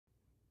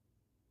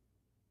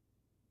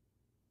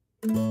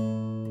There's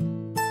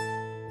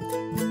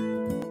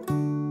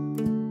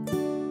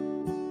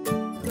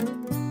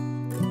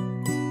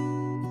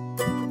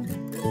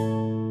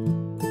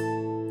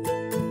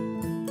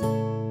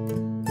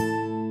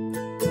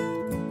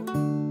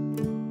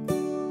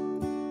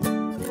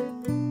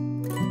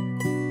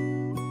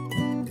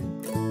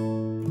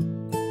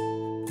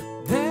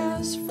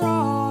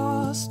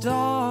frost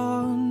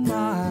on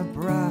my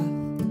breath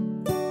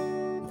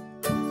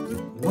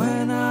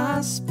when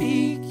I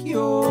speak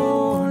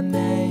your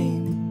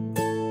name,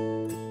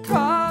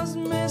 'cause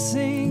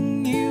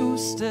missing you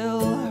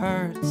still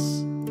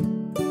hurts,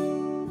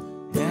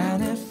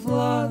 and it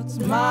floods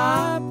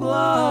my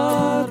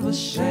blood with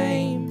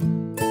shame.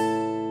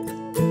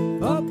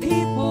 But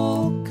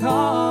people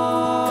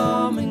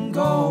come and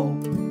go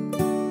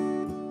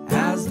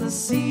as the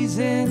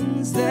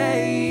seasons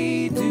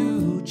they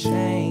do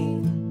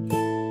change.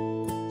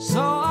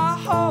 So I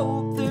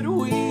hope that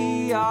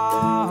we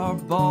are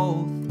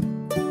both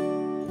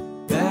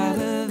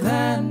better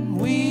than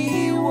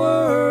we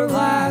were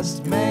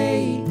last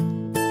May.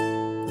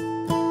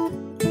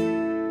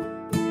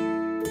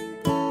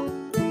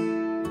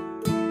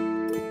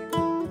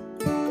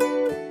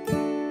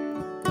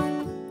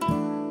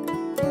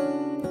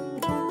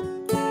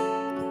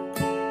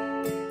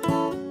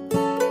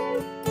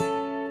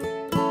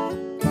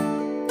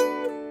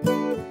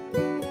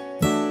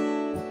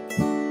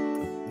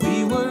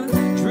 We were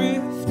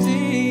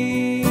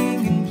drifting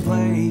in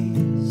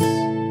place,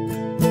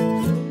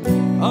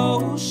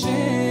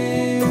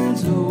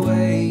 oceans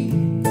away.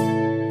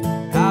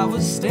 I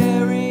was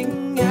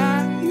staring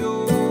at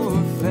your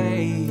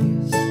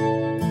face,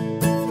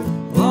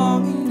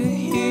 longing to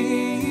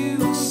hear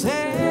you say,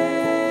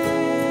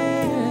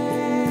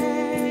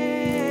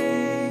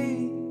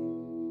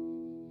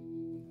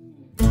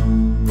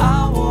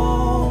 I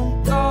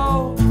won't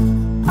go,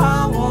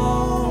 I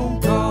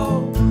won't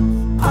go,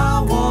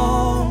 I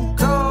won't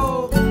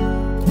go,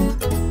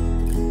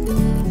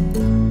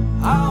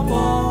 I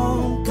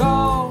won't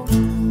go,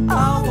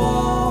 I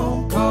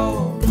won't go,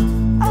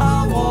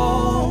 I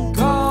won't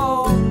go,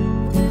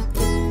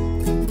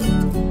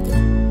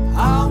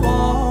 I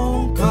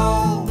won't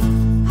go,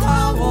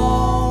 I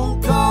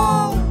won't go,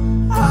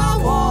 I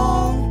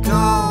won't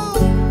go,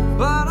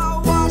 but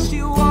I'll watch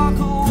you walk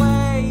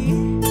away.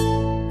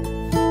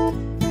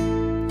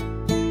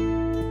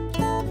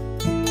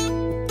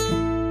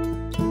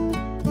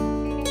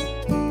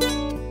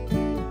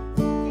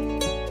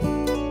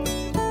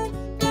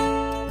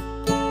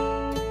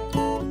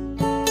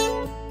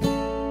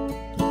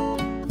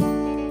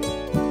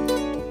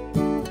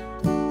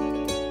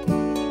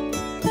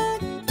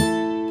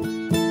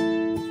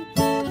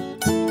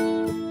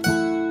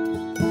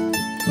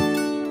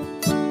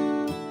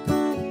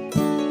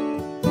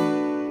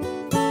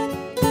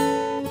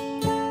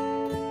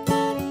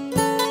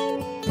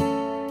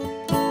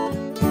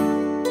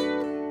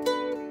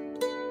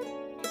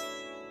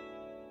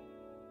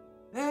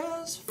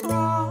 There's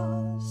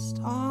frost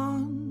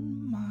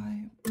on my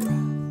breath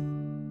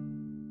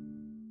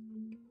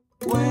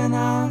when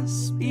I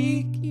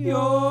speak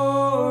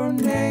your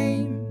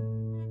name,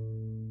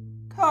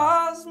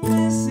 'cause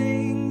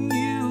missing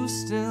you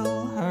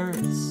still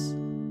hurts,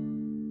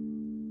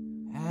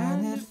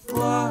 and it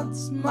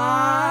floods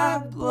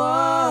my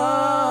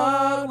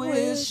blood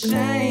with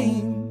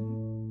shame.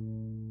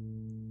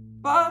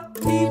 But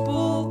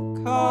people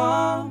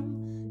come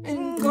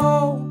and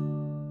go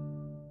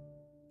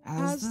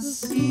as the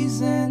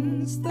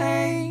seasons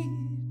they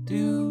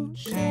do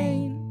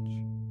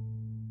change.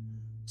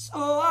 So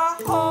I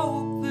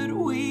hope that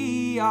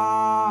we are